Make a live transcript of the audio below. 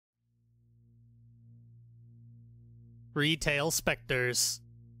Retail Specters.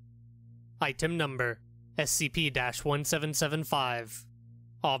 Item Number SCP-1775.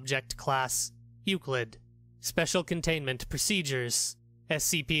 Object Class Euclid. Special Containment Procedures.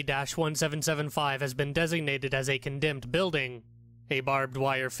 SCP-1775 has been designated as a condemned building. A barbed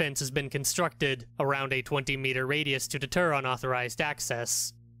wire fence has been constructed around a 20-meter radius to deter unauthorized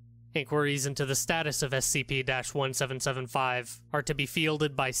access. Inquiries into the status of SCP-1775 are to be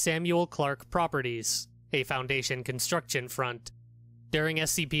fielded by Samuel Clark Properties, a Foundation construction front. During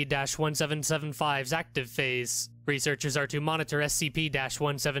SCP-1775's active phase, researchers are to monitor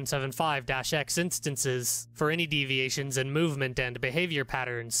SCP-1775-X instances for any deviations in movement and behavior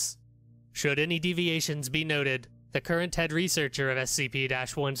patterns. Should any deviations be noted, the current head researcher of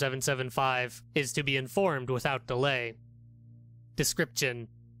SCP-1775 is to be informed without delay. Description: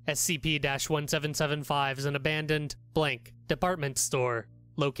 SCP-1775 is an abandoned, blank, department store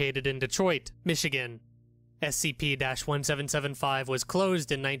located in Detroit, Michigan. SCP-1775 was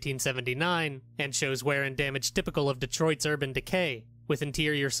closed in 1979 and shows wear and damage typical of Detroit's urban decay, with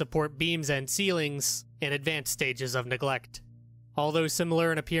interior support beams and ceilings in advanced stages of neglect. Although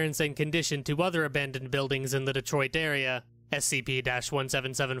similar in appearance and condition to other abandoned buildings in the Detroit area,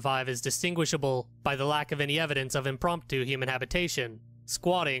 SCP-1775 is distinguishable by the lack of any evidence of impromptu human habitation,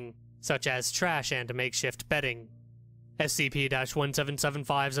 squatting, such as trash and makeshift bedding.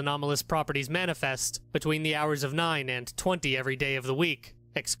 SCP-1775's anomalous properties manifest between the hours of 9 and 20 every day of the week,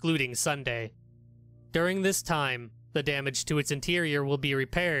 excluding Sunday. During this time, the damage to its interior will be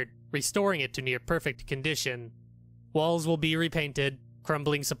repaired, restoring it to near-perfect condition. Walls will be repainted,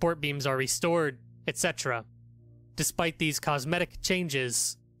 crumbling support beams are restored, etc. Despite these cosmetic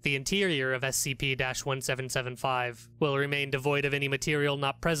changes, the interior of SCP-1775 will remain devoid of any material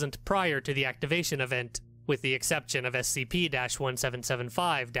not present prior to the activation event, with the exception of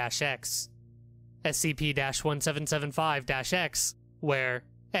SCP-1775-X. SCP-1775-X, where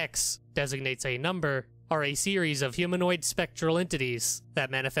X designates a number, are a series of humanoid spectral entities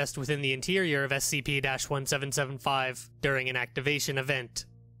that manifest within the interior of SCP-1775 during an activation event.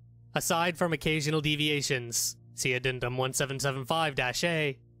 Aside from occasional deviations, see Addendum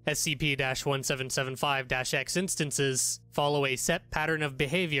 1775-A, SCP-1775-X instances follow a set pattern of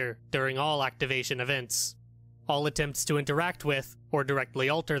behavior during all activation events. All attempts to interact with or directly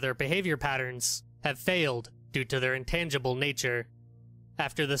alter their behavior patterns have failed due to their intangible nature.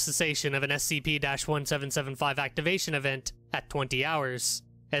 After the cessation of an SCP-1775 activation event at 20 hours,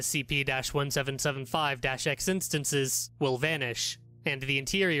 SCP-1775-X instances will vanish, and the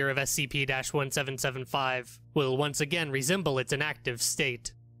interior of SCP-1775 will once again resemble its inactive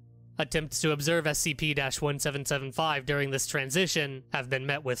state. Attempts to observe SCP-1775 during this transition have been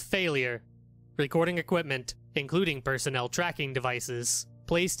met with failure. Recording equipment, including personnel tracking devices,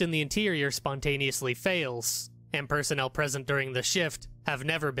 placed in the interior spontaneously fails, and personnel present during the shift have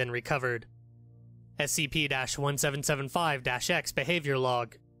never been recovered. SCP-1775-X Behavior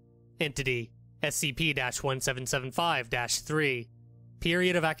Log. Entity: SCP-1775-3.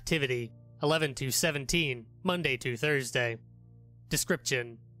 Period of Activity: 11-17, Monday to Thursday.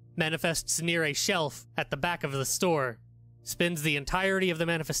 Description: manifests near a shelf at the back of the store. Spends the entirety of the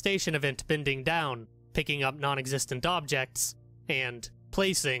manifestation event bending down, picking up non-existent objects, and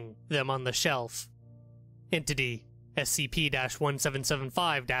placing them on the shelf. Entity: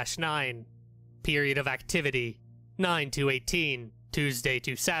 SCP-1775-9. Period of Activity: 9-18, Tuesday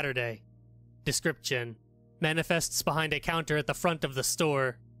to Saturday. Description: manifests behind a counter at the front of the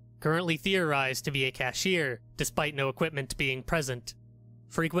store, currently theorized to be a cashier, despite no equipment being present.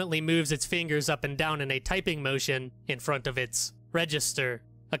 Frequently moves its fingers up and down in a typing motion in front of its register,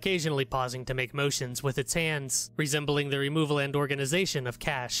 occasionally pausing to make motions with its hands, resembling the removal and organization of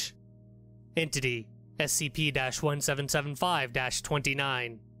cash. Entity: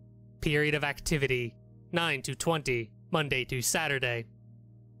 SCP-1775-29. Period of Activity: 9-20, Monday to Saturday.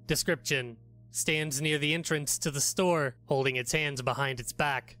 Description: stands near the entrance to the store, holding its hands behind its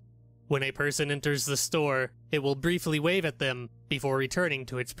back. When a person enters the store, it will briefly wave at them before returning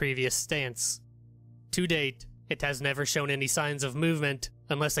to its previous stance. To date, it has never shown any signs of movement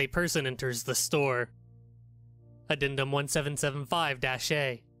unless a person enters the store. Addendum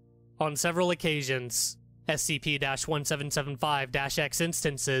 1775-A. On several occasions, SCP-1775-X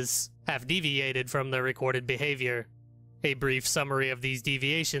instances have deviated from their recorded behavior. A brief summary of these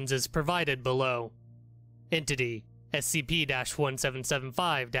deviations is provided below. Entity: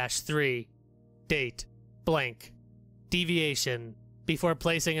 SCP-1775-3. Date: blank. Deviation: before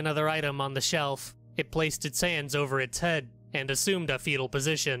placing another item on the shelf, it placed its hands over its head and assumed a fetal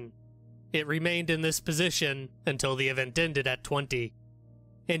position. It remained in this position until the event ended at 20.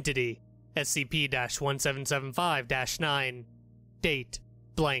 Entity: SCP-1775-9. Date: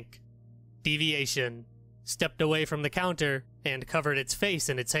 blank. Deviation: stepped away from the counter and covered its face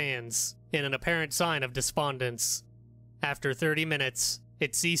in its hands, in an apparent sign of despondence. After 30 minutes,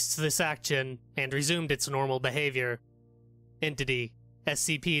 it ceased this action and resumed its normal behavior. Entity: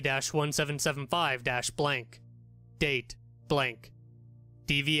 SCP-1775-blank. Date: blank.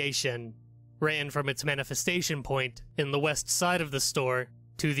 Deviation: ran from its manifestation point in the west side of the store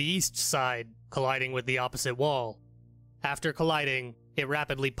to the east side, colliding with the opposite wall. After colliding, it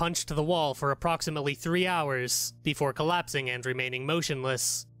rapidly punched the wall for approximately 3 hours before collapsing and remaining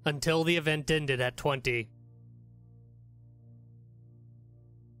motionless until the event ended at 20.